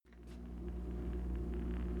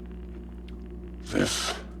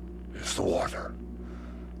This is the water,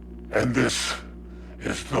 and this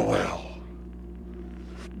is the well.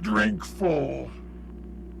 Drink full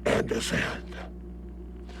and ascend.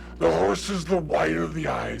 The horse is the white of the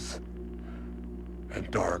eyes,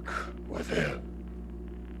 and dark within.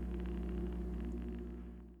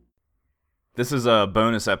 This is a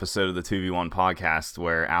bonus episode of the 2v1 podcast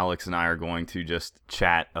where Alex and I are going to just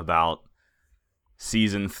chat about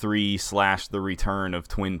Season 3 / the return of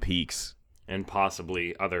Twin Peaks. And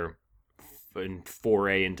possibly other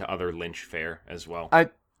foray into other Lynch fare as well.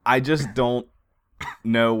 I just don't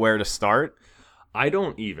know where to start. I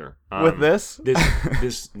don't either. With this?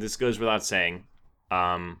 This goes without saying.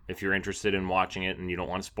 If you're interested in watching it and you don't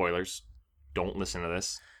want spoilers, don't listen to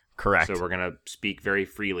this. Correct. So we're going to speak very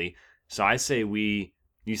freely. So I say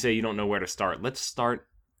you say you don't know where to start. Let's start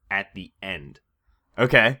at the end.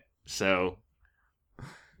 Okay. So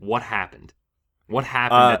what happened? What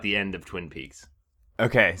happened at the end of Twin Peaks?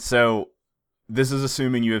 Okay, so this is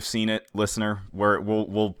assuming you have seen it, listener.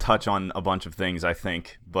 We'll touch on a bunch of things, I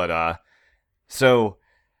think. But so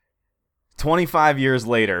 25 years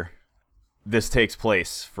later, this takes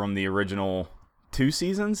place from the original 2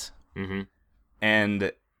 seasons. Mm-hmm.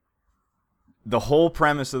 And the whole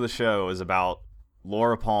premise of the show is about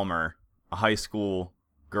Laura Palmer, a high school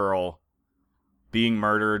girl, being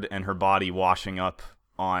murdered and her body washing up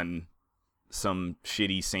on some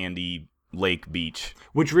shitty sandy lake beach.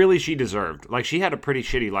 Which really she deserved. Like, she had a pretty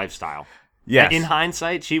shitty lifestyle. Yes. In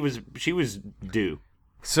hindsight, she was due.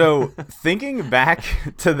 So thinking back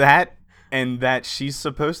to that and that she's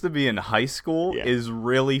supposed to be in high school is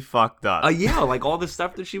really fucked up. Yeah, like all the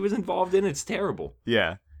stuff that she was involved in, it's terrible.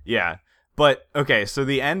 Yeah. But, okay, so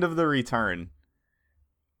the end of The Return,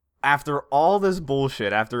 after all this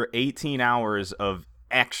bullshit, after 18 hours of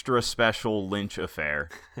extra special Lynch affair,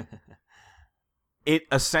 it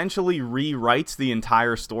essentially rewrites the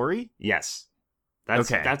entire story? Yes.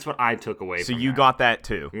 That's what I took away from So you that. got that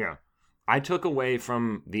too? Yeah. I took away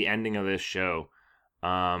from the ending of this show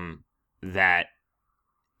that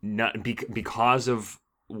because of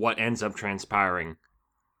what ends up transpiring,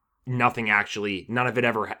 none of it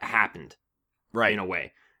ever happened. Right. In a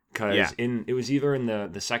way. Because it was either in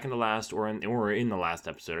the second to last or in the last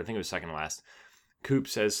episode. I think it was second to last. Coop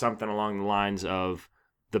says something along the lines of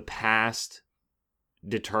the past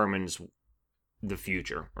determines the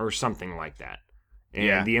future or something like that.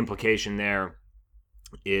 And the implication there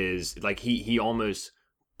is like he almost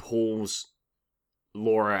pulls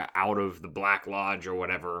Laura out of the Black Lodge or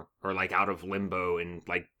whatever, or like out of limbo and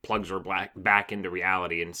like plugs her back into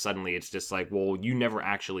reality. And suddenly it's just like, well, you never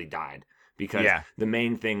actually died. Because the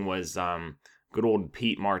main thing was good old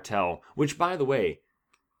Pete Martell, which, by the way,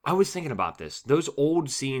 I was thinking about this. Those old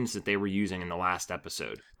scenes that they were using in the last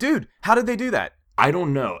episode. Dude, how did they do that? I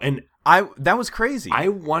don't know. And that was crazy. I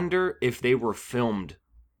wonder if they were filmed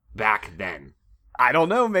back then. I don't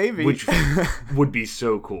know, maybe. Which would be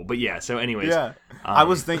so cool. But yeah, so anyways. Yeah. I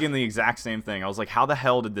was thinking the exact same thing. I was like, how the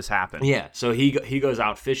hell did this happen? Yeah, so he goes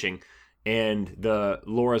out fishing, and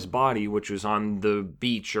Laura's body, which was on the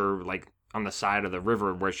beach or like on the side of the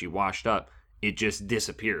river where she washed up, it just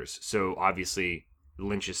disappears. So obviously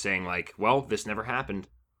Lynch is saying like, well, this never happened.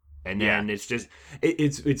 And then it's just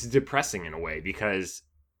it's depressing in a way because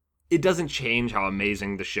it doesn't change how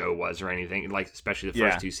amazing the show was or anything, like especially the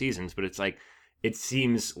first 2 seasons, but it's like it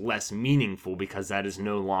seems less meaningful because that is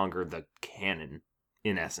no longer the canon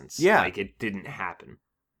in essence. Yeah. Like it didn't happen.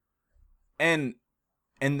 And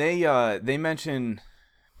they mention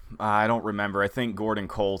I don't remember. I think Gordon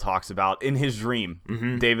Cole talks about in his dream.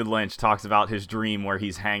 Mm-hmm. David Lynch talks about his dream where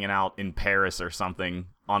he's hanging out in Paris or something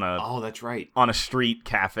on that's right. on a street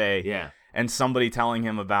cafe. Yeah. And somebody telling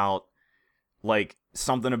him about like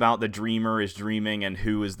something about the dreamer is dreaming and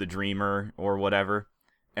who is the dreamer or whatever.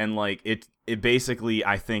 And like it basically,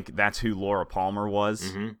 I think that's who Laura Palmer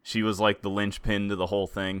was. Mm-hmm. She was like the linchpin to the whole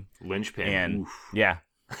thing. Linchpin. And oof. yeah.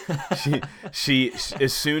 she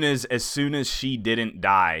as soon as she didn't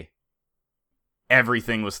die,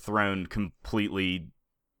 everything was thrown completely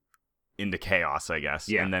into chaos, I guess.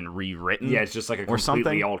 Yeah. And then rewritten. Yeah, it's just like a or completely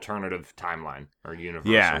something. alternative timeline or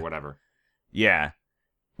universe or whatever. Yeah.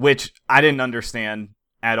 Which I didn't understand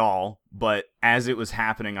at all, but as it was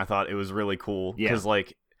happening, I thought it was really cool. Yeah. Because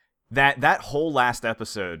like that whole last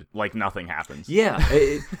episode, like nothing happens. Yeah.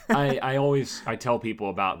 I tell people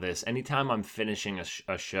about this. Anytime I'm finishing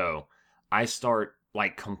a show, I start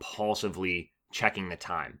like compulsively checking the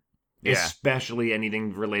time. Yeah. Especially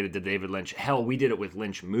anything related to David Lynch. Hell, we did it with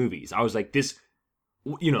Lynch movies. I was like, this,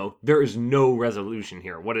 there is no resolution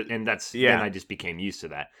here. Then I just became used to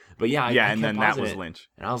that. But yeah, I and kept then that pausing was it, Lynch.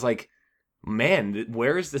 and I was like, man,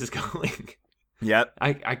 where is this going? Yep.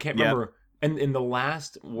 I can't Yep. remember. And in the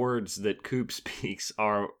last words that Coop speaks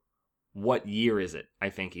are, "What year is it?" I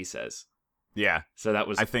think he says. Yeah. So that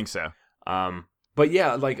was. I think so. But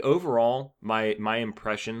yeah, like overall, my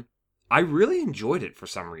impression, I really enjoyed it for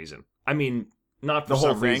some reason. I mean, not for The whole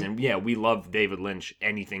some thing? reason. Yeah, we love David Lynch,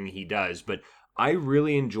 anything he does, but I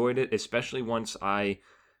really enjoyed it, especially once I.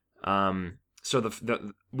 So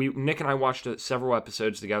Nick and I watched several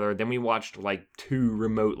episodes together. Then we watched like 2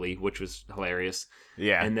 remotely, which was hilarious.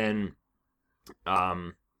 Yeah. And then,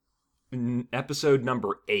 episode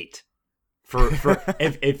number 8. For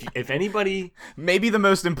if anybody, Maybe the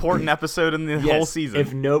most important episode in the yes, whole season.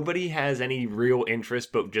 if nobody has any real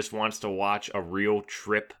interest but just wants to watch a real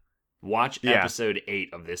trip, watch Yeah. episode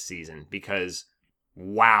 8 of this season, because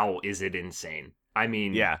wow, is it insane. I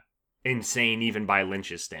mean, yeah. insane even by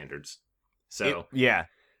Lynch's standards. So Yeah.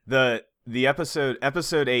 The episode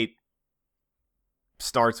 8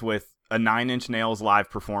 starts with a 9 Inch Nails live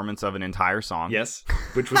performance of an entire song. yes,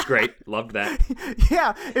 which was great. Loved that.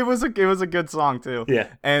 Yeah, it was a good song too. Yeah.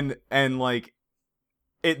 And like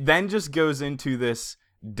it then just goes into this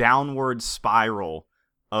downward spiral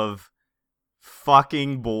of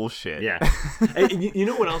fucking bullshit. Yeah. And you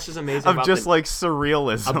know what else is amazing of about just like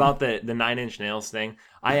surrealism. about the 9 Inch Nails thing?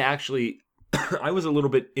 I actually I was a little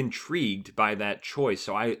bit intrigued by that choice,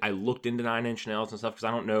 so I looked into 9 Inch Nails and stuff because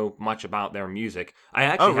I don't know much about their music. I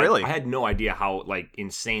actually really? I had no idea how like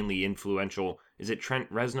insanely influential. Is it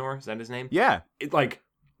Trent Reznor? Is that his name? Yeah. It, like,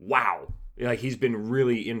 wow, like he's been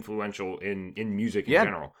really influential in music in Yeah.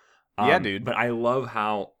 general. Yeah, dude. But I love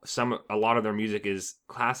how a lot of their music is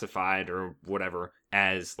classified or whatever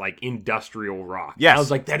as like industrial rock. Yes. I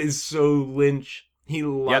was like, that is so Lynch. He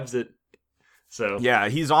loves it. So Yeah,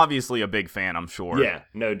 he's obviously a big fan, I'm sure. yeah,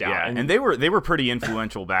 no doubt. Yeah, and they were pretty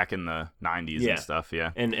influential back in the 90s Yeah. and stuff,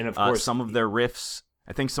 yeah. and of course, some of their riffs,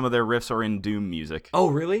 I think some of their riffs are in Doom music. oh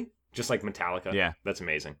really? Just like Metallica. Yeah. That's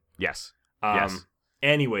amazing. Yes. Um, Yes.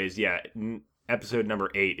 Anyways, yeah, episode number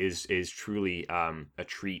 8 is truly a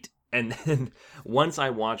treat. And then once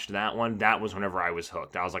I watched that one, that was whenever I was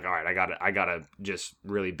hooked. I was like, all right, I gotta just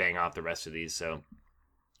really bang out the rest of these. So,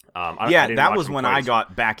 I didn't that watch was them when quite I as-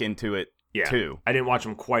 got back into it too. I didn't watch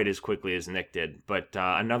them quite as quickly as Nick did. But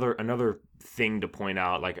another thing to point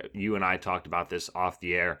out, like you and I talked about this off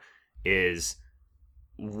the air, is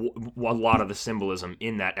a lot of the symbolism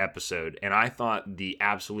in that episode. And I thought the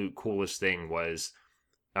absolute coolest thing was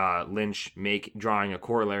Lynch drawing a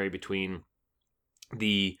corollary between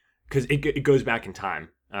because it goes back in time.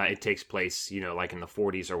 It takes place, like in the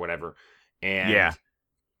 40s or whatever. And Yeah.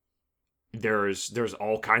 there's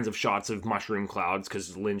all kinds of shots of mushroom clouds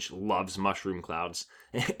because Lynch loves mushroom clouds.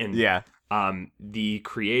 And Yeah. the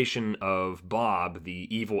creation of Bob, the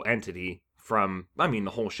evil entity from,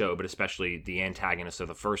 the whole show, but especially the antagonist of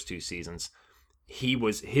the first 2 seasons,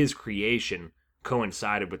 his creation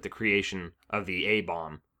coincided with the creation of the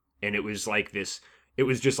A-bomb. And it was like this, it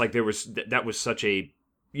was just like that was such a,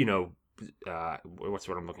 what's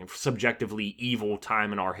what I'm looking for, subjectively evil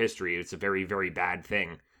time in our history. It's a very, very bad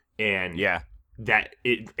thing. And Yeah. that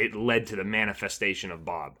it led to the manifestation of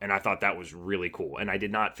Bob. And I thought that was really cool. And I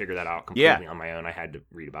did not figure that out completely on my own. I had to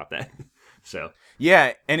read about that. So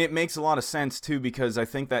Yeah, and it makes a lot of sense too, because I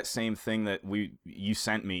think that same thing that you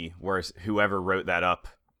sent me, where whoever wrote that up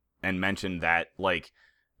and mentioned that, like,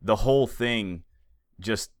 the whole thing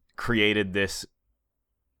just created this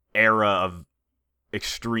era of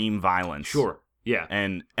extreme violence. sure. Yeah.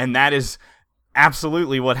 And that is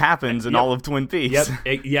absolutely what happens in Yep. all of Twin Peaks.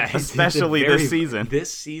 Yep. Yeah. Especially this season.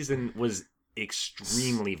 This season was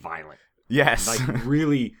extremely violent. Yes. Like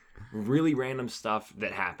really, really random stuff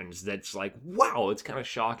that happens that's like, wow, it's kind of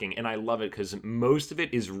shocking. And I love it because most of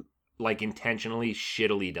it is like intentionally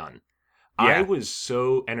shittily done. Yeah. I was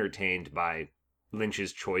so entertained by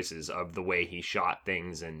Lynch's choices of the way he shot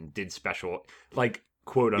things and did special, like,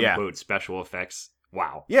 quote unquote, special effects.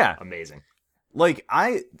 Wow. Yeah. Amazing. Like,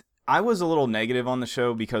 I was a little negative on the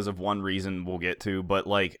show because of one reason we'll get to, but,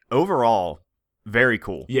 like, overall, very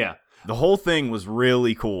cool. Yeah. The whole thing was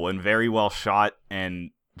really cool and very well shot and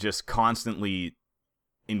just constantly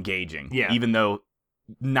engaging. Yeah. Even though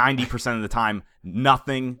 90% of the time,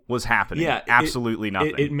 nothing was happening. Yeah, Absolutely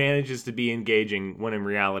nothing. It manages to be engaging when in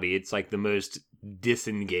reality it's like the most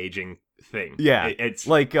disengaging thing. Yeah. It's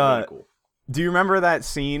like, really cool. do you remember that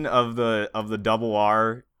scene of the double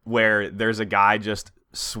R where there's a guy just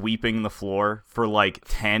sweeping the floor for like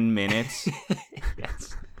 10 minutes?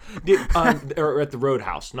 Yes. Or at the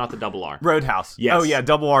Roadhouse, not the Double R. Roadhouse. Yes. Oh yeah,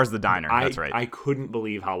 double R is the diner. That's right. I couldn't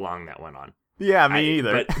believe how long that went on. Yeah, me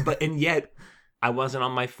either. And yet, I wasn't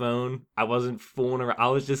on my phone. I wasn't fooling around. I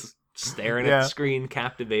was just staring at the screen,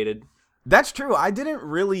 captivated. That's true. I didn't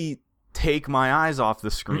really take my eyes off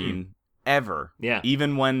the screen ever. Yeah.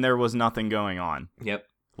 Even when there was nothing going on. Yep.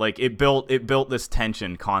 Like it built this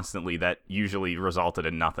tension constantly that usually resulted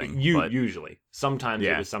in nothing. Usually. Sometimes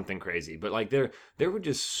Yeah. it was something crazy. But like there were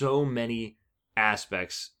just so many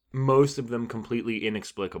aspects, most of them completely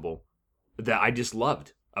inexplicable, that I just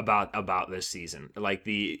loved about this season. Like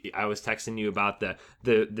I was texting you about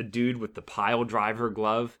the dude with the pile driver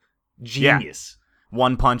glove. Genius.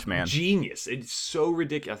 One Punch Man. Genius. It's so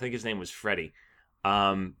ridiculous. I think his name was Freddy.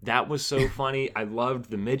 That was so funny. I loved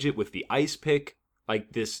the midget with the ice pick.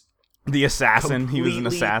 Like this The assassin. He was an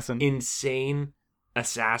completely assassin. insane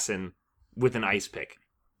assassin with an ice pick.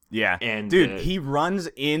 Yeah. And dude, he runs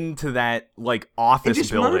into that like office and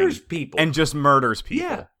just building murders people. and just murders people.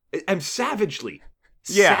 Yeah. And savagely.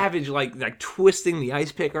 Yeah. Savage, like twisting the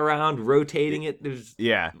ice pick around, rotating it. There's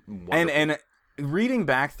Yeah. wonderful. And reading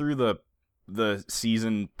back through the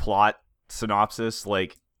season plot synopsis,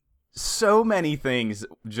 like so many things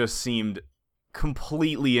just seemed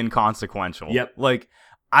completely inconsequential. Yep. Like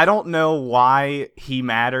I don't know why he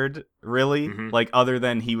mattered really, Mhm. like other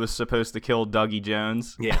than he was supposed to kill Dougie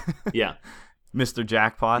Jones, Yeah. Yeah. Mr.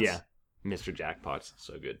 Jackpots. Yeah. Mr. Jackpot's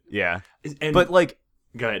so good. Yeah. And But like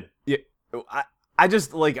go ahead. I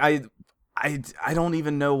just like I don't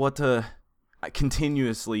even know what to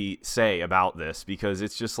continuously say about this because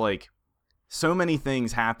it's just like so many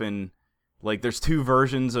things happen. Like there's two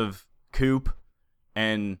versions of Coop,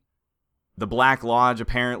 and the Black Lodge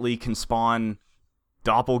apparently can spawn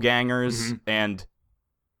doppelgangers and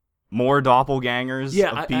more doppelgangers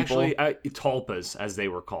Yeah, of people. Tulpas, as they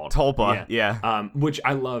were called. Tulpa, yeah. Which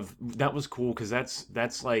I love. That was cool because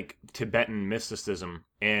that's like Tibetan mysticism,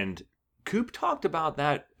 and Coop talked about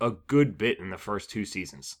that a good bit in the first 2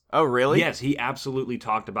 seasons. Oh, really? Yes, he absolutely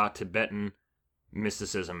talked about Tibetan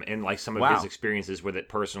mysticism and like some of Wow. his experiences with it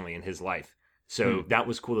personally in his life. So that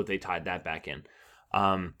was cool that they tied that back in.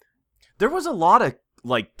 There was a lot of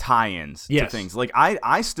like tie-ins to Yes. things. Like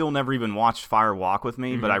I still never even watched Fire Walk with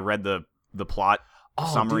Me, but I read the plot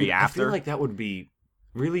summary dude, after. I feel like that would be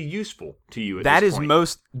really useful to you. At That this is point.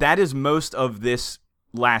 most of this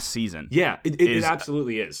last season. Yeah, it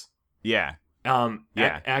absolutely is. Yeah.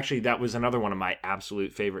 Yeah. Actually, that was another one of my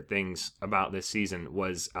absolute favorite things about this season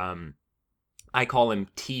was I call him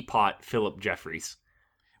Teapot Philip Jeffries.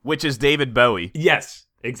 Which is David Bowie. Yes,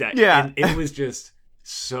 exactly. Yeah. And it was just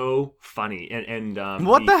so funny. And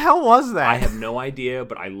What the hell was that? I have no idea,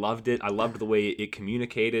 but I loved it. I loved the way it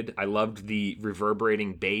communicated. I loved the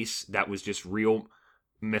reverberating bass that was just real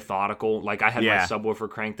methodical. Like I had my subwoofer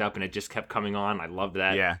cranked up and it just kept coming on. I loved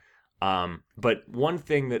that. Yeah. But one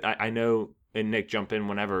thing that I know, and Nick jump in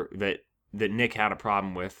whenever, that Nick had a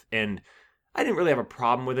problem with, and I didn't really have a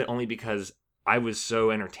problem with it only because I was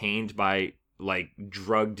so entertained by like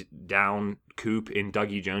drugged down Coop in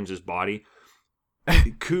Dougie Jones's body.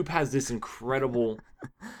 Coop has this incredible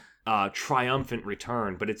triumphant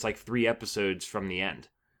return, but it's like 3 episodes from the end.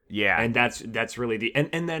 Yeah. And that's really the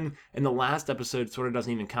and then in the last episode sort of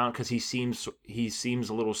doesn't even count because he seems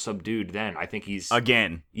a little subdued then. I think he's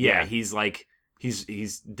again. yeah, he's like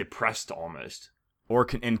he's depressed almost. Or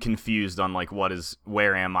and confused on like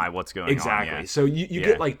where am I, what's going on. Exactly. Yeah. So you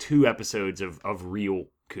get like 2 episodes of real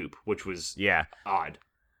Coop, which was odd.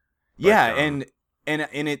 But, yeah, and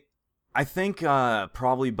it I think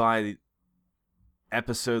probably by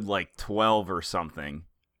episode like 12 or something,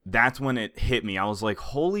 that's when it hit me. I was like,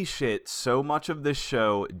 holy shit, so much of this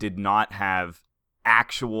show did not have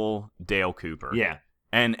actual Dale Cooper. Yeah.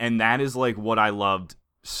 And that is like what I loved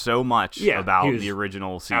so much about the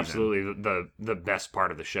original season. Absolutely the best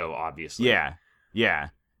part of the show, obviously. Yeah. Yeah.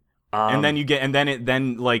 And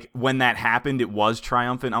then like when that happened, it was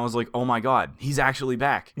triumphant. I was like, oh my god, he's actually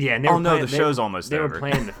back. Yeah. And the show's almost over. They were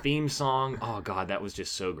playing the theme song. Oh god, that was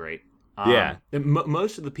just so great. Yeah.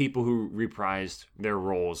 Most of the people who reprised their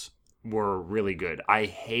roles were really good. I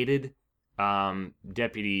hated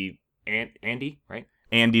Deputy Andy, right?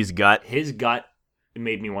 Andy's gut. His gut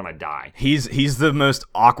made me want to die. He's the most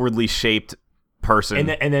awkwardly shaped person.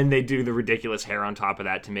 And then they do the ridiculous hair on top of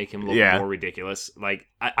that to make him look more ridiculous. Like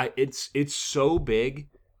it's so big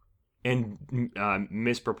and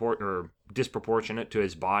disproportionate to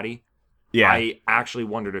his body. Yeah. I actually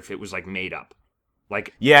wondered if it was like made up.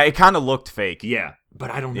 Like it kind of looked fake. Yeah,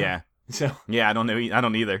 but I don't know. Yeah. So yeah, I don't know. I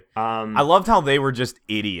don't either. I loved how they were just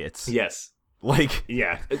idiots. Yes. Like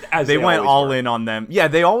as they went all were. in on them. Yeah,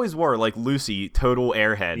 they always were. Like Lucy, total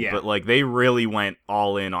airhead. Yeah. But like they really went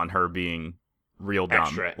all in on her being real dumb.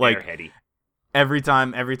 Extra like airheady. Every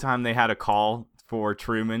time they had a call for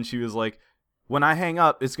Truman, she was like, "When I hang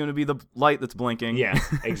up, it's going to be the light that's blinking." Yeah,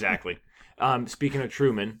 exactly. Speaking of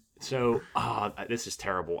Truman, So, this is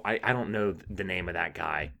terrible. I don't know the name of that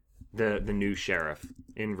guy, the new sheriff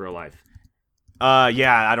in real life.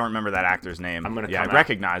 Yeah, I don't remember that actor's name. I'm gonna I come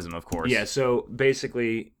recognize him, of course. Yeah, so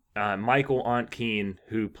basically, Michael Aunt Keen,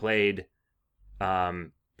 who played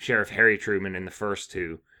Sheriff Harry Truman in the first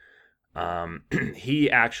two, he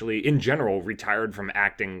actually, in general, retired from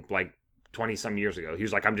acting like 20-some years ago. He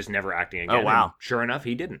was like, I'm just never acting again. Oh, wow. And sure enough,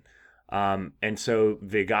 he didn't. And so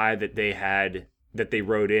the guy that they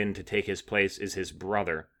wrote in to take his place is his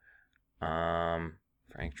brother.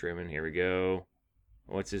 Frank Truman, here we go.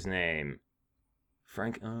 What's his name?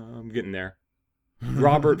 I'm getting there.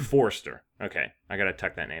 Robert Forster. Okay, I gotta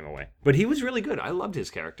tuck that name away. But he was really good. I loved his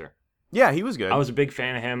character. Yeah, he was good. I was a big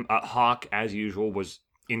fan of him. Hawk, as usual, was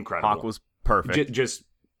incredible. Hawk was perfect. Just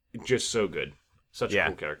so good. Such a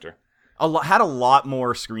cool character. Had a lot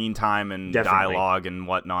more screen time and Definitely. dialogue and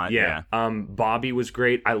whatnot. Yeah. Bobby was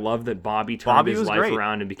great. I love that Bobby turned his life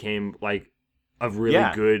around and became like a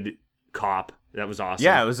really good cop. That was awesome.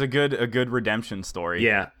 Yeah, it was a good redemption story.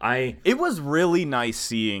 Yeah, It was really nice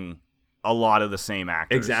seeing a lot of the same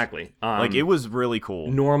actors. Exactly. Like, it was really cool.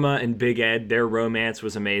 Norma and Big Ed, their romance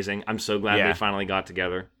was amazing. I'm so glad they finally got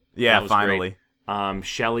together. Yeah, finally. Great.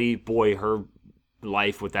 Shelley, boy, her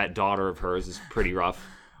life with that daughter of hers is pretty rough.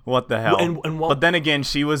 What the hell? But then again,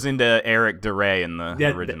 she was into Eric DeRay in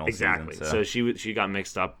the original exactly. season. So she got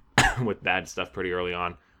mixed up with bad stuff pretty early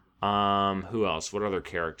on. Who else? What other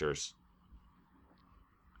characters?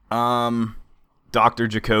 Dr.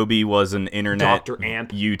 Jacoby was an internet Dr.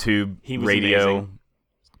 Amp. YouTube He was radio amazing.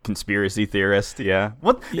 conspiracy theorist. Yeah.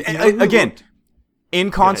 What You again?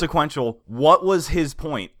 Inconsequential. What was his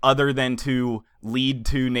point other than to lead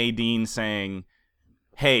to Nadine saying,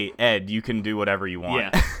 "Hey, Ed, you can do whatever you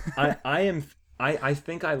want"? Yeah. I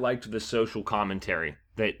think I liked the social commentary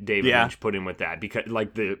that David Lynch put in with that, because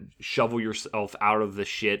like the shovel yourself out of the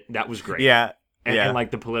shit, that was great. Yeah. And like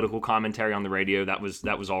the political commentary on the radio, that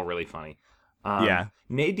was all really funny.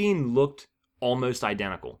 Nadine looked almost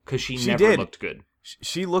identical because she never looked good.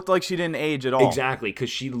 She looked like she didn't age at all. Exactly, because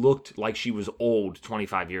she looked like she was old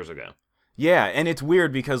 25 years ago. Yeah, and it's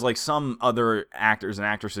weird because like some other actors and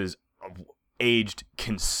actresses aged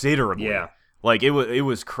considerably. Yeah. Like it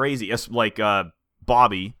was crazy. It's like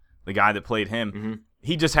Bobby, the guy that played him,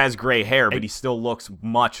 he just has gray hair, but he still looks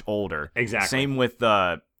much older. Exactly.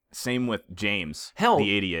 Same with James, Hell,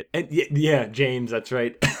 the idiot. And yeah, James, that's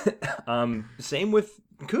right. Same with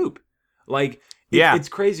Coop. Like, it's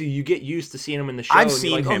crazy. You get used to seeing him in the show. I've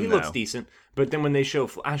seen him, he though. looks decent. But then when they show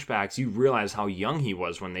flashbacks, you realize how young he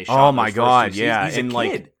was when they shot. Oh my god, yeah, he's a kid.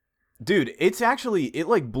 Like, dude, it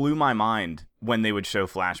like blew my mind when they would show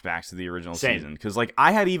flashbacks to the original season, because like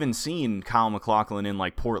I had even seen Kyle MacLachlan in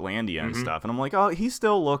like Portlandia and stuff, and I'm like, oh, he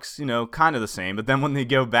still looks, kind of the same. But then when they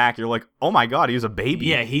go back, you're like, oh my god, he was a baby.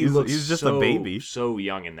 Yeah, he's just a baby, so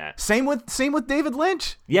young in that. Same with David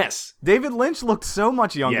Lynch. Yes, David Lynch looked so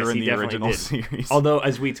much younger in the original did. series. Although,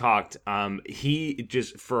 as we talked, he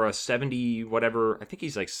just, for a 70 whatever, I think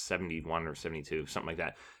he's like 71 or 72, something like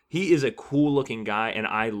that. He is a cool looking guy, and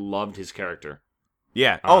I loved his character.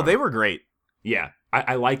 Yeah. They were great. Yeah.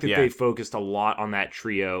 I like that they focused a lot on that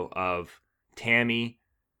trio of Tammy,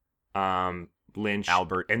 Lynch,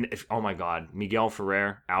 Albert, and oh my god, Miguel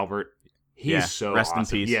Ferrer, Albert. He's so rest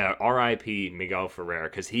awesome. in peace. Yeah, R.I.P. Miguel Ferrer,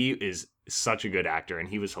 because he is such a good actor, and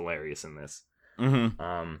he was hilarious in this.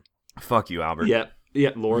 Mm-hmm. Fuck you, Albert.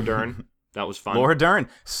 Yeah. Laura Dern, that was fun. Laura Dern,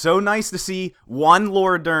 so nice to see. One,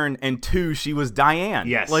 Laura Dern, and two, she was Diane.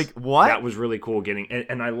 Yes, like what? That was really cool.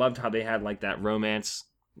 And I loved how they had like that romance.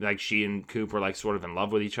 Like she and Coop were like sort of in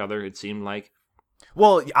love with each other, it seemed like.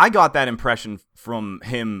 Well, I got that impression from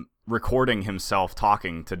him recording himself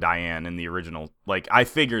talking to Diane in the original. Like, I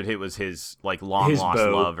figured it was his like long lost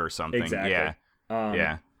love or something. Exactly. Yeah.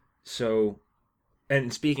 Yeah. So,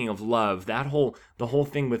 and speaking of love, the whole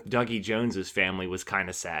thing with Dougie Jones's family was kind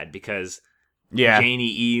of sad, because Janie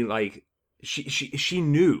E, like she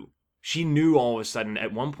knew all of a sudden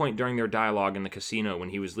at one point during their dialogue in the casino when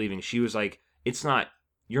he was leaving, she was like,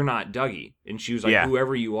 you're not Dougie. And she was like,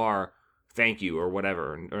 whoever you are, thank you, or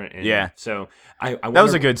whatever. And so I wonder, that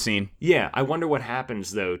was a good scene. Yeah. I wonder what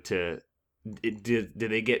happens, though, did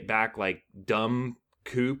they get back, like, dumb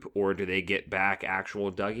Coop, or do they get back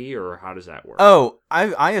actual Dougie, or how does that work? Oh,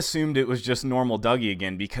 I assumed it was just normal Dougie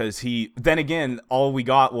again, because then again, all we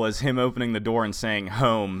got was him opening the door and saying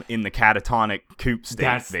home in the catatonic Coop state,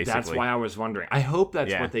 basically. That's why I was wondering. I hope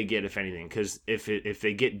that's what they get, if anything, because if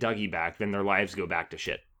they get Dougie back, then their lives go back to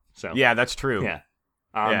shit. So yeah, that's true. Yeah.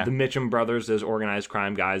 The Mitchum brothers as organized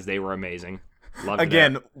crime guys, they were amazing. Loved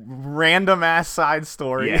Again, that. random ass side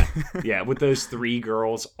story. Yeah, with those 3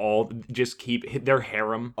 girls all just keep their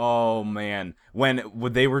harem. Oh man, when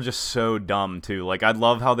they were just so dumb too. Like I'd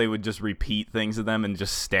love how they would just repeat things to them and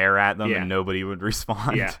just stare at them and nobody would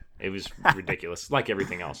respond. Yeah, it was ridiculous, like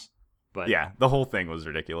everything else. But yeah, the whole thing was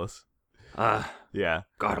ridiculous. Yeah,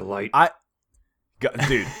 got a light.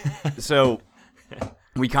 Dude. So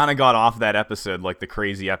we kind of got off that episode, like the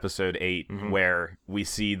crazy episode 8, where we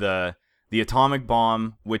see the atomic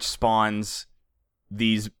bomb, which spawns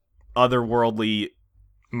these otherworldly,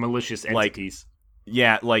 malicious entities.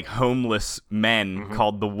 Like homeless men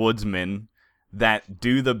called the Woodsmen that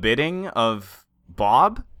do the bidding of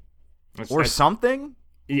Bob or something.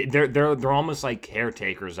 They're almost like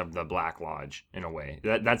caretakers of the Black Lodge in a way.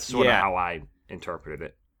 That's sort of how I interpreted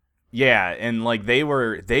it. Yeah, and like they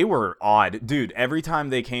were odd. Dude, every time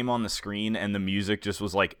they came on the screen and the music just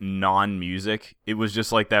was like non-music, it was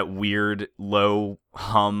just like that weird low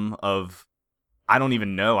hum of I don't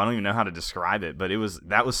even know how to describe it, but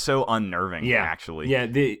that was so unnerving actually. Yeah,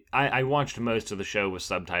 I watched most of the show with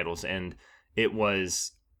subtitles, and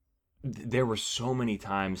there were so many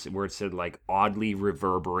times where it said like oddly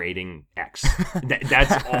reverberating X.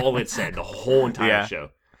 That's all it said the whole entire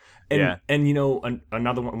show. And you know,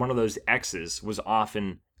 another one of those X's was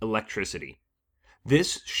often electricity.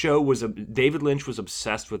 This show David Lynch was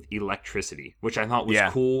obsessed with electricity, which I thought was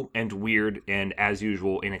cool and weird and, as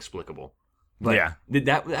usual, inexplicable. But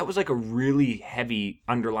that was like a really heavy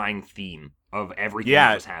underlying theme of everything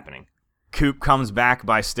that was happening. Coop comes back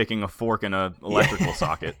by sticking a fork in an electrical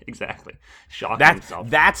socket. Exactly. Shocking himself.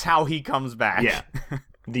 That's how he comes back. Yeah.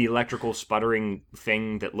 The electrical sputtering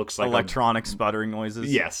thing that looks like electronic sputtering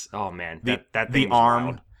noises. Yes. Oh man, that thing the was arm.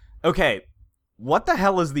 wild. Okay, what the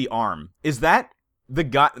hell is the arm? Is that the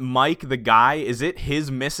guy, Mike? The guy? Is it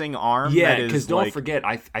his missing arm? Yeah, because don't forget,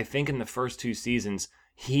 I think in the first 2 seasons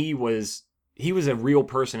he was a real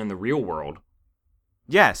person in the real world.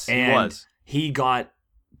 Yes, he was. He got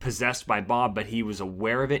possessed by Bob, but he was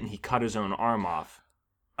aware of it, and he cut his own arm off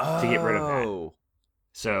to get rid of that.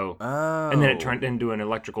 So, and then it turned into an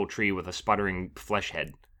electrical tree with a sputtering flesh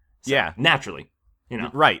head. So, naturally, you know.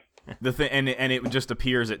 Right. The thing, and it just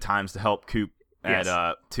appears at times to help Coop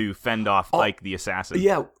to fend off Ike the assassin.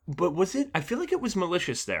 Yeah, but was it? I feel like it was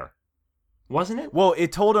malicious there, wasn't it? Well,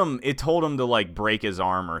 it told him to like break his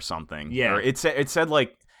arm or something. Yeah. Or it said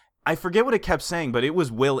like, I forget what it kept saying, but it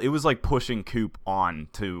was like pushing Coop on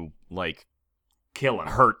to like kill him,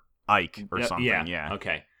 hurt Ike or something. Yeah.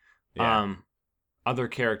 Okay. Yeah. Other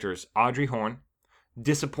characters. Audrey Horne,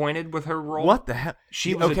 disappointed with her role. What the hell?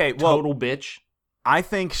 She was a total bitch. I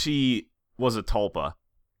think she was a tulpa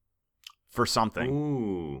for something.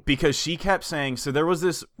 Ooh. Because she kept saying, so there was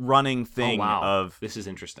this running thing of... This is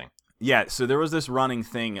interesting. Yeah, so there was this running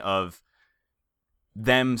thing of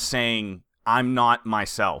them saying, I'm not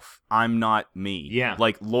myself. I'm not me. Yeah.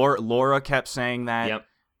 Like, Laura kept saying that. Yep.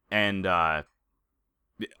 And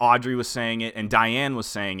Audrey was saying it, and Diane was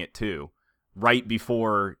saying it too. Right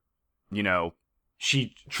before, you know...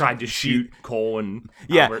 She tried to shoot Cole and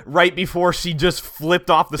Albert. Right before she just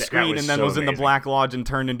flipped off the screen and then so was in the Black Lodge and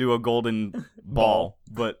turned into a golden ball.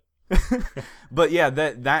 But but yeah,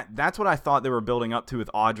 that's what I thought they were building up to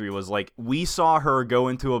with Audrey was like, we saw her go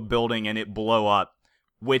into a building and it blow up,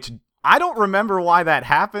 which I don't remember why that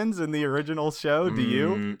happens in the original show. Do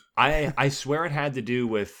you? I swear it had to do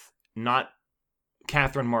with not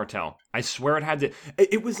Catherine Martell. I swear it had to.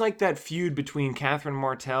 It was like that feud between Catherine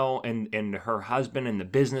Martell and her husband and the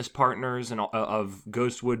business partners and of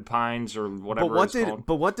Ghostwood Pines or whatever.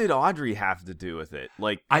 But what did Audrey have to do with it?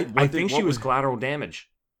 Like, I think she was collateral damage.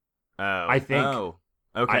 Oh, I think. Oh,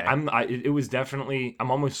 okay. It was definitely.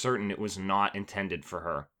 I'm almost certain it was not intended for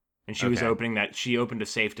her, and she was opening that. She opened a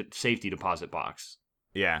safety deposit box.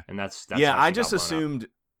 Yeah, and that's yeah. I just assumed.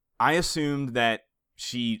 I assumed that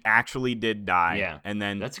she actually did die. Yeah. And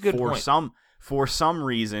then that's a good point. For some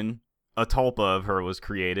reason, a tulpa of her was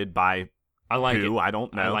created by I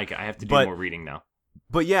don't know. I like it. I have to do more reading now.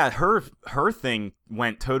 But yeah, her thing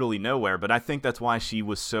went totally nowhere, but I think that's why she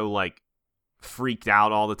was so like freaked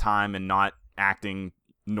out all the time and not acting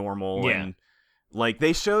normal. Yeah. And like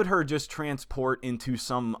they showed her just transport into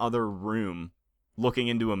some other room looking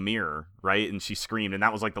into a mirror, right? And she screamed, and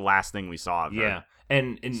that was like the last thing we saw of her. Yeah.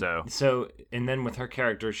 And then with her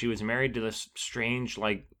character, she was married to this strange,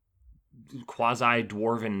 like,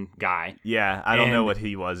 quasi-dwarven guy. Yeah, I don't know what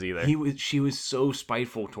he was either. She was so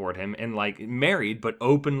spiteful toward him and, like, married, but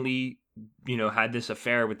openly, you know, had this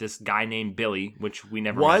affair with this guy named Billy, which we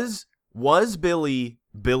never met. Was Billy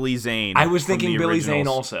Zane? I was thinking Billy Zane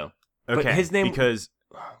also. Okay, but his name... because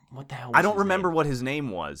what the hell? I don't remember what his name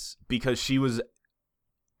was because she was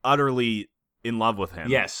utterly in love with him.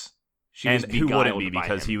 Yes. She and was who wouldn't be by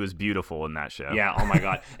because him. he was beautiful in that show. Yeah, oh my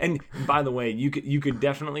god. And by the way, you could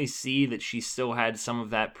definitely see that she still had some of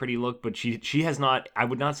that pretty look, but she has not. I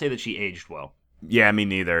would not say that she aged well. Yeah, me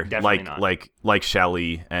neither. Definitely not. Like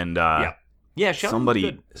Shelley and yeah, Shelley was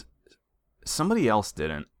good. somebody else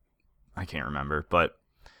didn't. I can't remember, but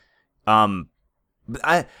now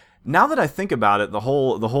that I think about it, the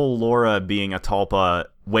whole Laura being a Tulpa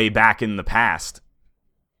way back in the past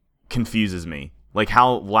confuses me. Like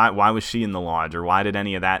why was she in the lodge, or why did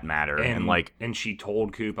any of that matter? And she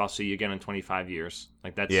told Coop, "I'll see you again in 25 years."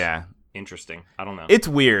 Like that's interesting. I don't know. It's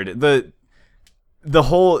weird. The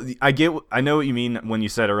whole I know what you mean when you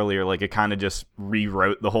said earlier, like it kind of just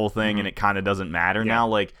rewrote the whole thing, and it kind of doesn't matter now.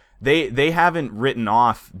 Like they haven't written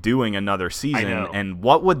off doing another season, and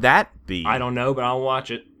what would that be? I don't know, but I'll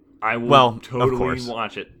watch it. I will totally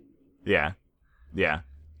watch it. Yeah.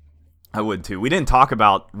 I would too. We didn't talk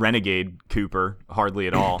about Renegade Cooper hardly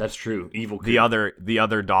at all. That's true. Evil Coop. The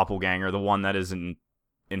other doppelganger, the one that is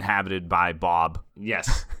inhabited by Bob.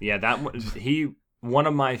 Yes. Yeah, one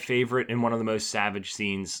of my favorite and one of the most savage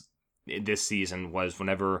scenes this season was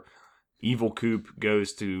whenever Evil Coop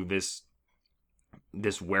goes to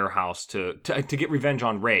this warehouse to get revenge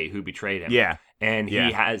on Ray, who betrayed him. Yeah. And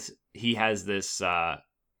he has this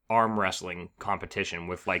arm wrestling competition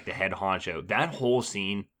with like the head honcho. That whole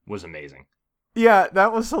scene was amazing. Yeah,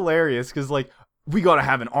 that was hilarious because like we gotta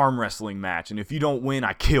have an arm wrestling match, and if you don't win,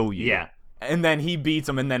 I kill you. Yeah. And then he beats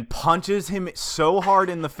him and then punches him so hard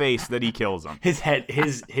in the face that he kills him. His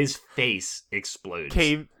face explodes.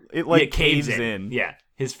 Caves in. Yeah,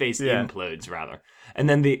 his face implodes rather. And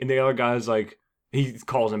then the other guy's like, he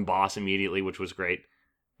calls him boss immediately, which was great.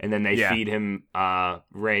 And then they feed him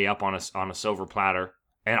Ray up on a silver platter.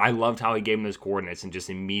 And I loved how he gave him those coordinates and just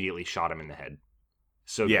immediately shot him in the head.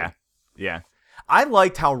 So good. Yeah. I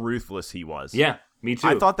liked how ruthless he was. Yeah, me too.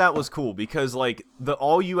 I thought that was cool because like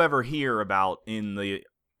all you ever hear about in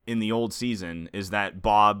the old season is that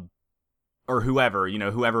Bob or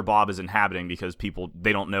whoever Bob is inhabiting, because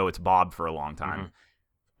they don't know it's Bob for a long time,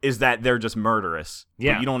 is that they're just murderous.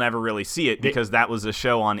 Yeah. But you don't ever really see it because that was a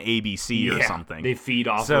show on ABC or something. They feed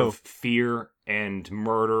off of fear and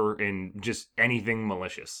murder and just anything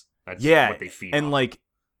malicious. That's what they feed and off. Like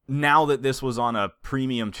now that this was on a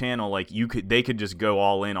premium channel, like they could just go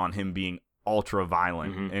all in on him being ultra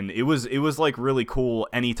violent, and it was like really cool.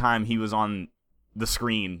 Anytime he was on the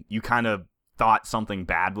screen, you kind of thought something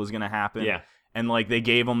bad was gonna happen. Yeah, and like they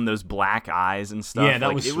gave him those black eyes and stuff. Yeah,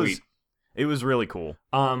 that was sweet. It was really cool.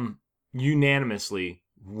 Unanimously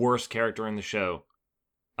worst character in the show,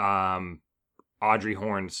 Audrey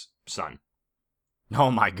Horne's son. Oh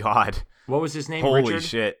my god, what was his name? Holy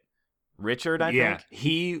shit, Richard. I think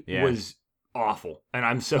he was awful, and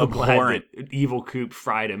I'm so glad that Evil Coop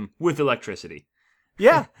fried him with electricity.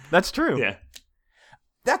 Yeah, that's true. Yeah,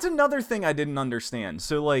 that's another thing I didn't understand.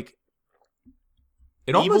 So like,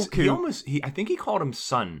 I think he called him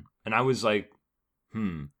son, and I was like,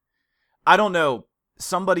 I don't know.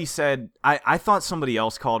 Somebody said I thought somebody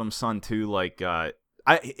else called him son too. Like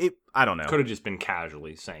I don't know. Could have just been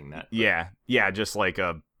casually saying that. But. Yeah, just like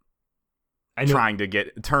trying to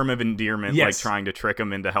get a term of endearment, like trying to trick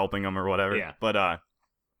him into helping him or whatever. Yeah. But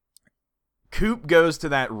Coop goes to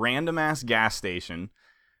that random ass gas station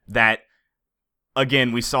that,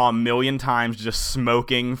 again, we saw a million times, just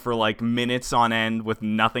smoking for like minutes on end with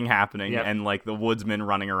nothing happening, and like the woodsman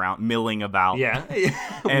running around milling about. Yeah,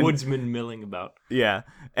 woodsman milling about. Yeah,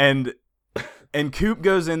 and Coop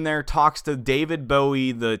goes in there, talks to David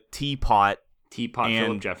Bowie, the teapot,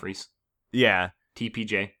 Philip Jeffries. Yeah,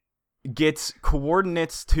 TPJ. Gets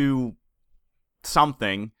coordinates to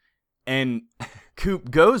something, and Coop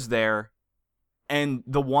goes there, and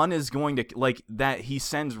the one is going to like that. He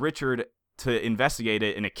sends Richard to investigate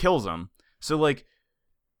it, and it kills him. So like,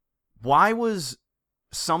 why was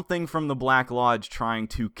something from the Black Lodge trying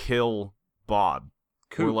to kill Bob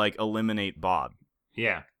Coop. Or like eliminate Bob?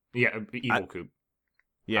 Yeah, evil Coop.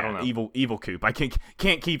 Yeah, I don't know. evil Coop. I can't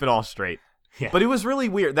keep it all straight. Yeah. But it was really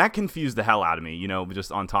weird. That confused the hell out of me,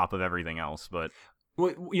 just on top of everything else. But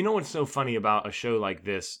well, you know what's so funny about a show like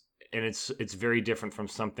this, and it's very different from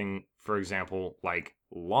something, for example, like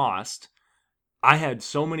Lost. I had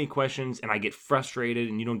so many questions, and I get frustrated,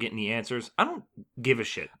 and you don't get any answers. I don't give a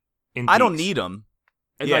shit. I don't need them.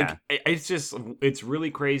 Yeah. Like, it's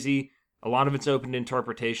really crazy. A lot of it's open to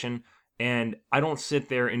interpretation, and I don't sit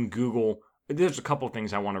there and Google, there's a couple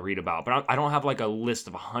things I want to read about, but I don't have like a list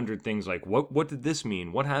of 100 things like what did this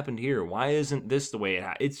mean? What happened here? Why isn't this the way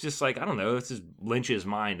it's just like, I don't know, this is Lynch's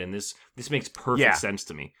mind, and this makes perfect sense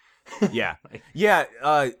to me. Yeah.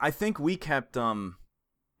 I think we kept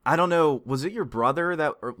I don't know, was it your brother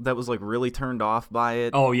that was like really turned off by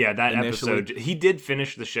it? Oh yeah, that initially? episode. He did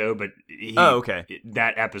finish the show, but okay.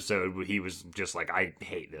 That episode, he was just like, I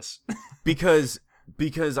hate this. because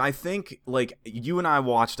I think like you and I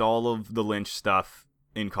watched all of the Lynch stuff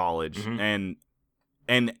in college, Mm-hmm.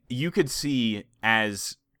 and you could see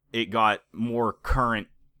as it got more current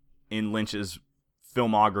in Lynch's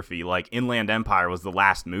filmography, like Inland Empire was the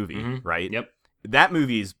last movie, right? Yep. That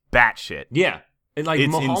movie is batshit. Yeah. And like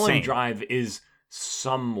It's Mulholland insane. Drive is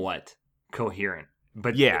somewhat coherent,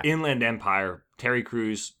 but Yeah. Inland Empire, Terry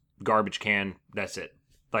Crews, garbage can, that's it.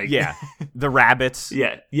 Like Yeah, the rabbits.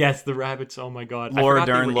 yes, the rabbits. Oh my god, I Laura forgot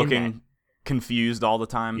they Dern were in looking confused all the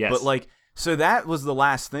time. Yes. But like, so that was the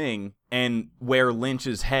last thing, and where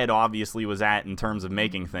Lynch's head obviously was at in terms of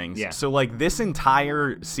making things. Yeah. So like this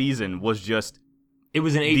entire season was just, It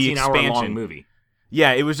was an the 18-hour long expansion. movie.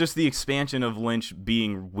 yeah, it was just the expansion of Lynch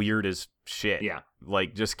being weird as shit. Yeah.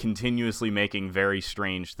 Like just continuously making very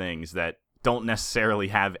strange things that don't necessarily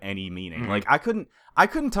have any meaning. Mhm. Like I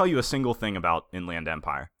couldn't tell you a single thing about Inland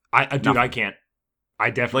Empire. Dude, Nothing. I can't. I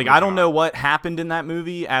definitely Like I don't cannot. know what happened in that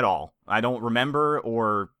movie at all. I don't remember,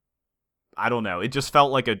 or I don't know. It just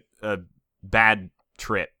felt like a bad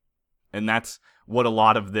trip. And that's what a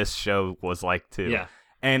lot of this show was like too. Yeah.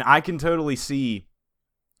 And I can totally see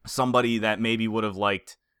somebody that maybe would have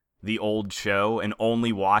liked the old show and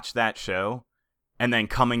only watched that show and then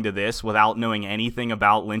coming to this without knowing anything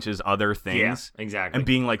about Lynch's other things Yeah, exactly. and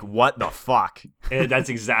being like, what the fuck? That's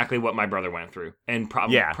exactly what my brother went through, and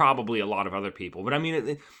probably a lot of other people. But I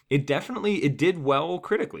mean, it definitely did well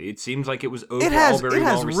critically. It seems like it was overall It has very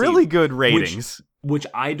well received, really good ratings. which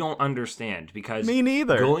I don't understand, because Me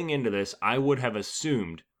neither. going into this, I would have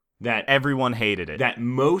assumed that Everyone hated it. that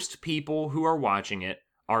most people who are watching it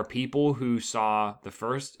are people who saw the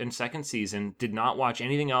first and second season, did not watch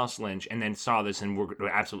anything else Lynch, and then saw this and would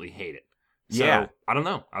absolutely hate it. So, Yeah. I don't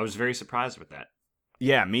know. I was very surprised with that.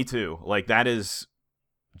 Yeah, me too. Like that is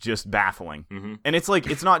just baffling. Mm-hmm. And it's like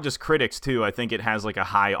it's not just critics too. I think it has like a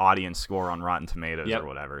high audience score on Rotten Tomatoes Yep. or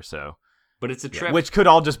whatever. So, But it's a yeah. trip. Which could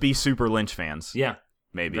all just be super Lynch fans. Yeah,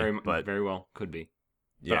 Maybe. very, but very well could be.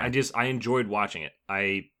 yeah. But I enjoyed watching it.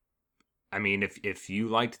 I mean, if you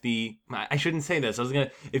liked I shouldn't say this.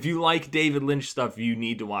 If you like David Lynch stuff, you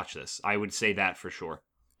need to watch this. I would say that for sure.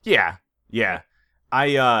 Yeah.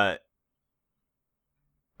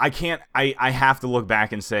 I have to look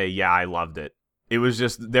back and say, yeah, I loved it. It was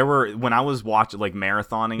just when I was watching, like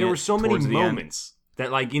marathoning, There were so many towards the end, moments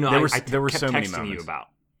that, like, you know, There I were kept so many texting you moments. about.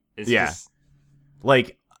 It's Yeah. just,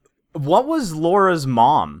 like, what was Laura's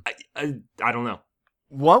mom? I don't know.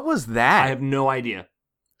 What was that? I have no idea.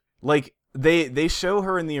 Like they show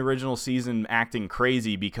her in the original season acting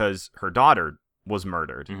crazy because her daughter was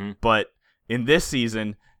murdered. Mhm. But in this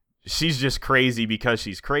season, she's just crazy because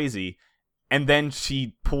she's crazy, and then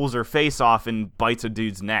she pulls her face off and bites a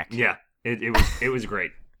dude's neck. Yeah, it was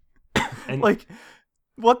great. And Like,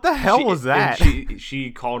 what the hell was that? and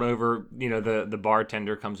she called over, you know, the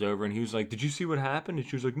bartender comes over and he was like, "Did you see what happened?" And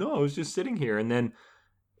she was like, "No, I was just sitting here." And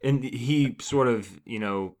he sort of, you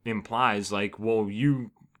know, implies like, "Well,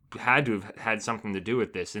 you had to have had something to do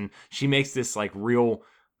with this." And she makes this like real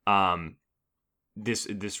this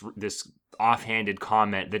offhanded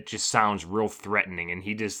comment that just sounds real threatening, and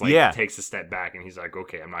he just like takes a step back and he's like,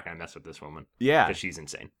 "Okay, I'm not going to mess with this woman." Yeah. Because she's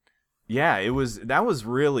insane. Yeah, that was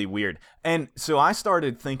really weird. And so I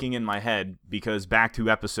started thinking in my head, because back to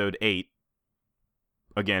episode 8,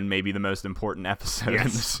 again, maybe the most important episode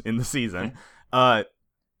Yes. in the season,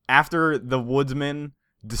 after the woodsmen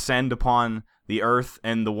descend upon the earth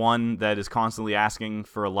and the one that is constantly asking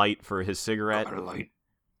for a light for his cigarette, Got a light.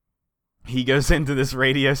 he goes into this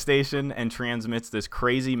radio station and transmits this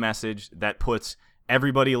crazy message that puts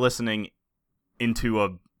everybody listening into a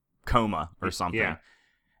coma or something. Yeah.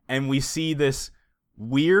 And we see this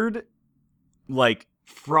weird, like,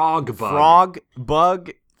 Frog bug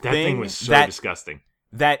That thing was so that, disgusting.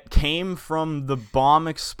 that came from the bomb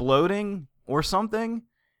exploding or something.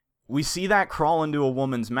 We see that crawl into a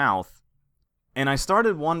woman's mouth. And I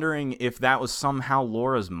started wondering if that was somehow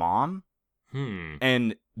Laura's mom.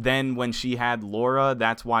 And then when she had Laura,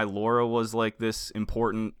 that's why Laura was like this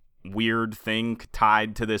important, weird thing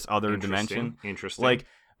tied to this other dimension. Interesting. Like,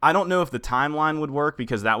 I don't know if the timeline would work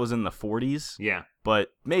because that was in the 40s. Yeah.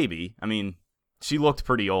 But maybe. I mean, she looked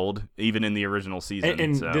pretty old, even in the original season.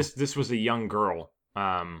 And so. this was a young girl.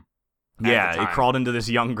 Yeah, it crawled into this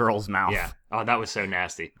young girl's mouth. Yeah. Oh, that was so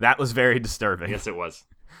nasty. That was very disturbing. Yes, it was.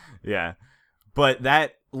 Yeah. But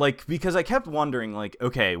that, like, because I kept wondering, like,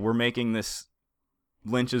 okay,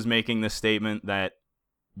 Lynch is making this statement that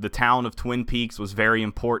the town of Twin Peaks was very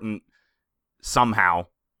important somehow,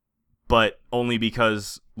 but only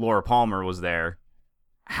because Laura Palmer was there.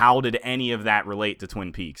 How did any of that relate to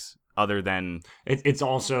Twin Peaks other than... It's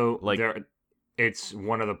also, like, it's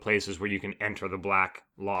one of the places where you can enter the Black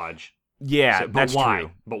Lodge. Yeah, so, that's why?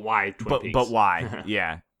 true. But why Twin Peaks? But why?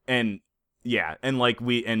 Yeah. And like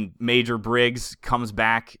Major Briggs comes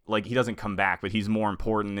back, like he doesn't come back, but he's more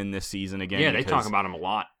important in this season again. Yeah, they talk about him a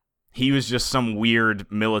lot. He was just some weird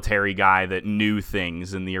military guy that knew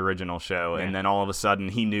things in the original show, and then all of a sudden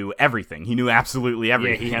he knew everything. He knew absolutely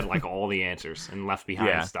everything. Yeah, he had like all the answers and left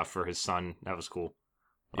behind stuff for his son. That was cool.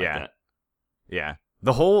 I like that. Yeah.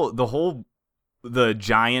 The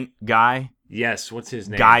giant guy. Yes, what's his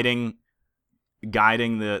name?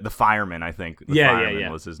 Guiding the fireman, I think.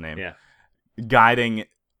 Fireman was his name. Yeah. Guiding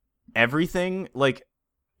everything. Like,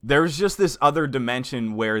 there's just this other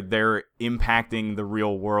dimension where they're impacting the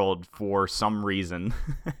real world for some reason.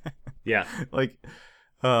 Yeah. Like,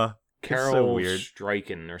 Carol so weird.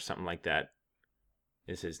 Stryken or something like that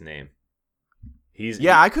is his name.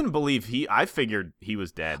 I couldn't believe I figured he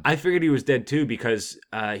was dead. I figured he was dead too because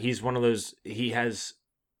he's one of those, he has,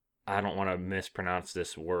 I don't want to mispronounce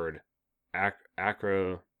this word,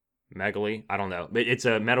 acromegaly. I don't know, but it's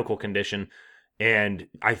a medical condition, and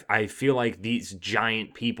I feel like these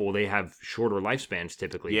giant people, they have shorter lifespans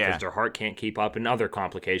typically because their heart can't keep up and other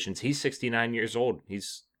complications. He's 69 years old.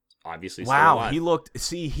 He's obviously still alive.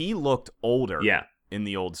 He looked older. Yeah. In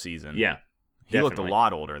the old season. Yeah. He looked a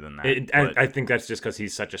lot older than that. I think that's just because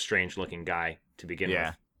he's such a strange-looking guy to begin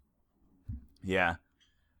with. Yeah.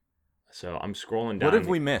 So I'm scrolling down. What have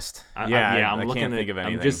we missed? I'm I looking can't think of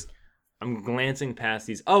anything. I'm glancing past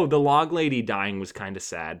these. Oh, the log lady dying was kind of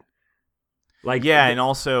sad. Like, and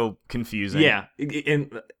also confusing. Yeah.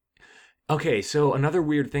 Okay, so another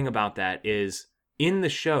weird thing about that is in the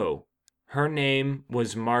show, her name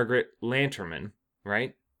was Margaret Lanterman,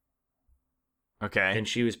 right? Okay. And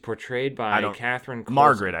she was portrayed by Catherine Coulson.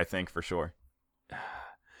 Margaret, I think, for sure.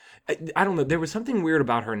 I don't know. There was something weird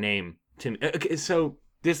about her name to me. Okay, so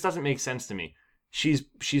this doesn't make sense to me. She's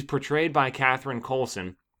portrayed by Catherine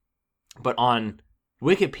Coulson, but on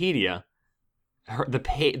Wikipedia,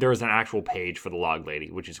 there is an actual page for the log lady,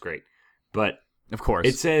 which is great. But of course,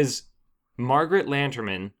 it says Margaret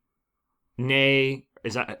Lanterman, née,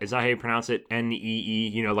 is that how you pronounce it?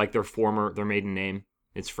 N-E-E, like their maiden name.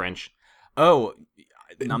 It's French. Oh,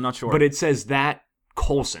 I'm not sure. But it says that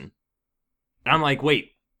Coulson. And I'm like,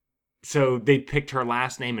 wait, so they picked her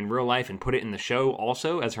last name in real life and put it in the show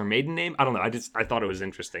also as her maiden name? I don't know. I thought it was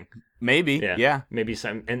interesting. Maybe. Yeah. Maybe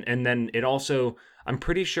some. And then it also, I'm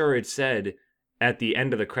pretty sure it said at the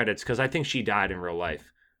end of the credits, because I think she died in real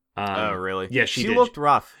life. Oh, really? Yeah, she did. Looked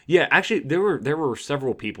rough. Yeah, actually, there were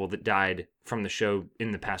several people that died from the show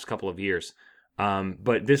in the past couple of years.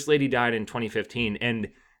 But this lady died in 2015, and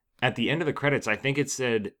at the end of the credits, I think it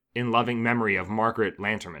said, in loving memory of Margaret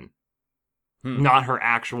Lanterman. Not her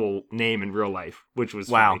actual name in real life, which was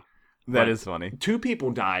funny. That is funny. 2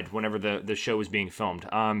 people died whenever the show was being filmed.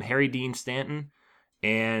 Harry Dean Stanton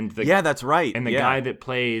and that's right. And the guy that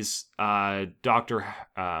plays Dr.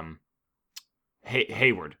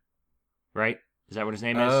 Hayward, right? Is that what his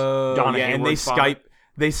name is? Donna Hayward's and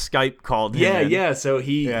they Skype called him. Yeah. So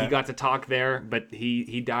he got to talk there, but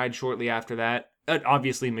he died shortly after that.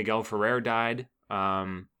 Obviously, Miguel Ferrer died.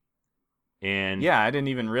 And I didn't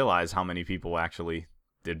even realize how many people actually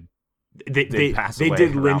did. They pass away. They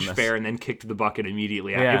did Lynch fair and then kicked the bucket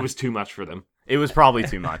immediately. Yeah. It was too much for them. It was probably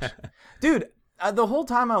too much, dude. The whole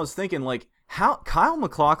time I was thinking, like, how Kyle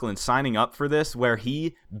MacLachlan signing up for this, where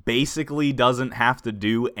he basically doesn't have to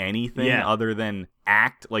do anything other than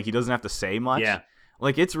act. Like, he doesn't have to say much. Yeah,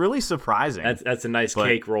 like, it's really surprising. That's a nice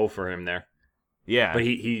cake roll for him there. Yeah, but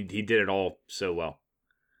he did it all so well.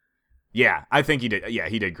 Yeah, I think he did. Yeah,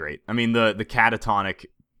 he did great. I mean, the catatonic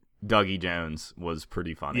Dougie Jones was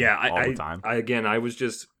pretty funny. All the time.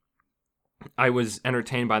 I was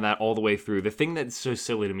entertained by that all the way through. The thing that's so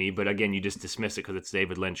silly to me, but again, you just dismiss it because it's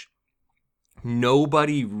David Lynch.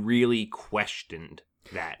 Nobody really questioned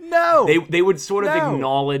that. No, they would sort of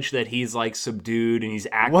acknowledge that he's like subdued and he's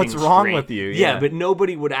acting. What's wrong with you? Yeah, but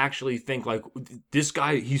nobody would actually think like, this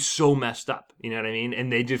guy, he's so messed up. You know what I mean?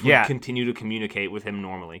 And they just would continue to communicate with him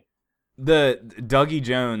normally. The Dougie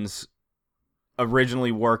Jones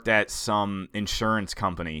originally worked at some insurance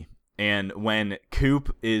company, and when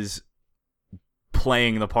Coop is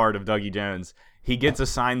playing the part of Dougie Jones, he gets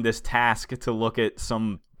assigned this task to look at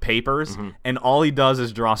some papers, and all he does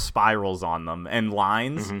is draw spirals on them and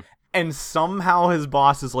lines. And somehow his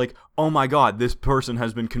boss is like, "Oh my God, this person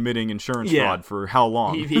has been committing insurance fraud for how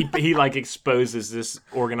long?" He like exposes this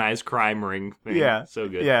organized crime ring thing. Yeah, so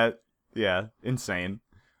good. Yeah, insane.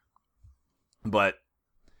 But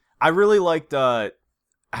I really liked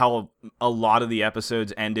how a lot of the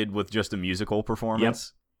episodes ended with just a musical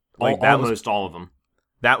performance. Like almost all of them.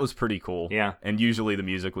 That was pretty cool. Yeah, and usually the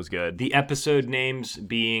music was good. The episode names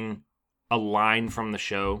being a line from the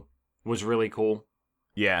show was really cool.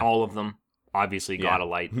 Yeah. All of them. Obviously, God of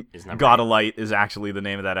Light is number God of Light is actually the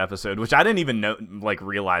name of that episode, which I didn't even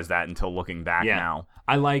realize that until looking back now.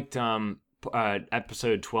 I liked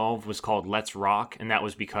episode 12 was called Let's Rock, and that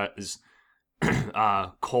was because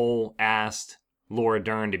Cole asked Laura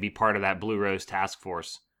Dern to be part of that Blue Rose task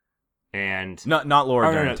force. And not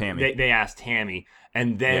Laura Dern, Tammy. They asked Tammy,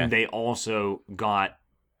 and then they also got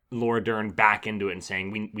Laura Dern back into it and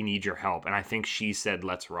saying, we need your help. And I think she said,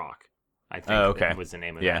 "Let's rock." I think that was the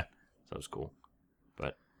name of that. So it was cool.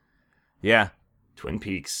 But yeah, Twin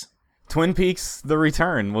Peaks, The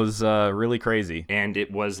Return was really crazy. And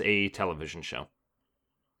it was a television show.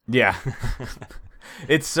 Yeah.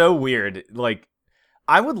 It's so weird. Like,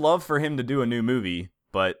 I would love for him to do a new movie,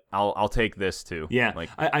 but I'll take this too. Yeah. Like,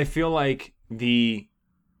 I feel like the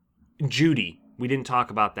Judy, we didn't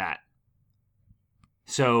talk about that.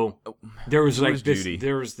 So there was like this, Judy?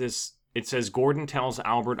 there was this, it says Gordon tells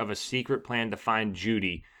Albert of a secret plan to find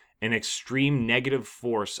Judy, an extreme negative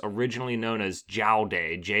force originally known as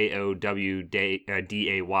Jowday, Jowday,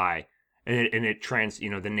 and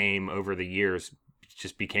it the name over the years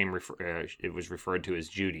just became it was referred to as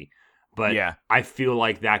Judy. But I feel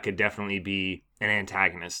like that could definitely be an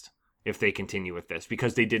antagonist if they continue with this,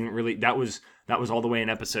 because they didn't really, that was all the way in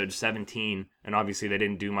episode 17, and obviously they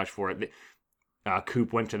didn't do much for it.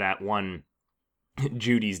 Coop went to that one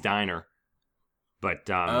Judy's Diner, but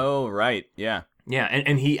oh right, yeah,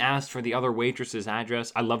 and he asked for the other waitress's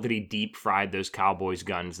address. I love that he deep fried those Cowboys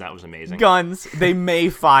guns. That was amazing. Guns, they may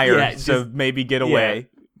fire, so maybe get away.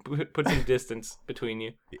 Put some distance between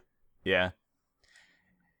you. Yeah,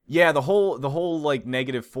 the whole like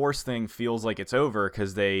negative force thing feels like it's over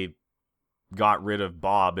because they got rid of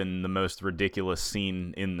Bob in the most ridiculous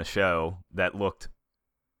scene in the show that looked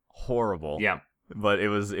horrible. Yeah, but it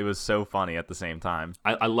was so funny at the same time.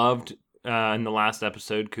 I loved in the last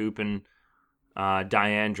episode, Coop and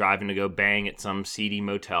Diane driving to go bang at some seedy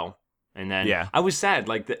motel, and then I was sad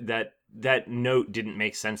like that note didn't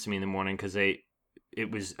make sense to me in the morning because it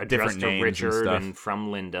was addressed to Richard and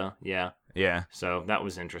from Linda. Yeah. So that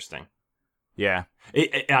was interesting. Yeah.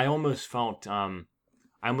 I almost felt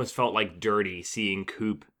like dirty seeing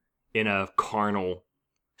Coop in a carnal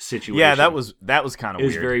situation. Yeah, that was kind of weird. It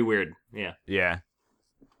was very weird. Yeah.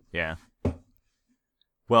 Yeah.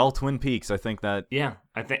 Well, Twin Peaks, I think that... Yeah,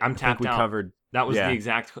 I'm tapped we out. Covered... That was the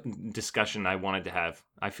exact discussion I wanted to have.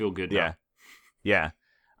 I feel good now. Yeah.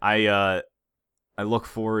 I look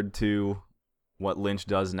forward to what Lynch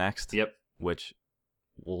does next. Yep. Which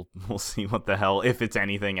we'll see what the hell, if it's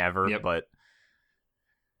anything ever. Yep. But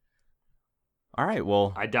all right,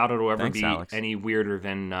 well, I doubt it'll ever be Alex. any weirder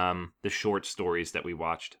than the short stories that we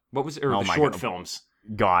watched. What was it? Or the short films.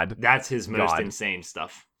 God, that's his most insane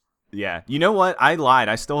stuff. Yeah. You know what? I lied.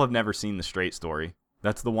 I still have never seen The Straight Story.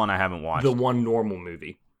 That's the one I haven't watched. The one normal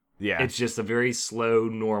movie. Yeah. It's just a very slow,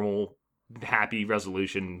 normal, happy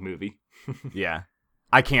resolution movie. Yeah.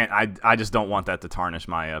 I can't. I just don't want that to tarnish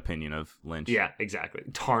my opinion of Lynch. Yeah, exactly.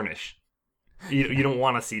 Tarnish. You don't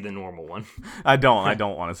want to see the normal one. I don't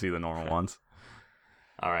want to see the normal ones.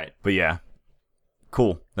 All right. But yeah.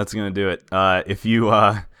 Cool. That's going to do it. If you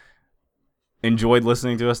enjoyed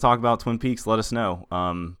listening to us talk about Twin Peaks, let us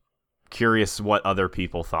know. Curious what other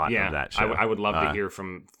people thought of that show. I would love to hear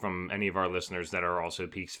from any of our listeners that are also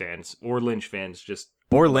Peaks fans or Lynch fans.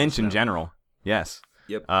 Or Lynch in general. Yes.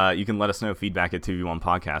 Yep. You can let us know feedback at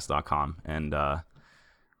 2v1podcast.com and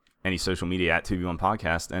any social media at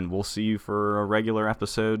 2v1podcast, and we'll see you for a regular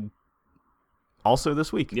episode also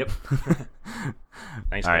this week. Yep.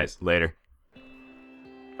 Thanks, All guys. Right, later.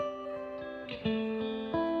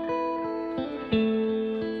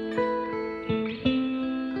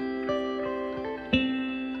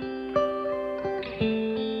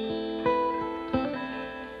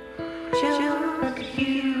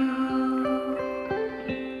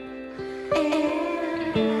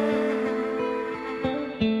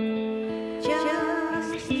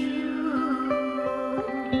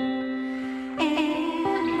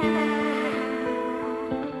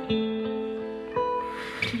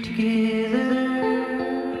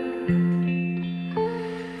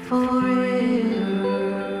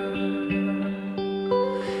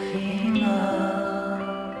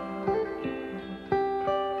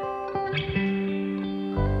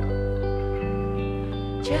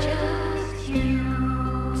 Just you.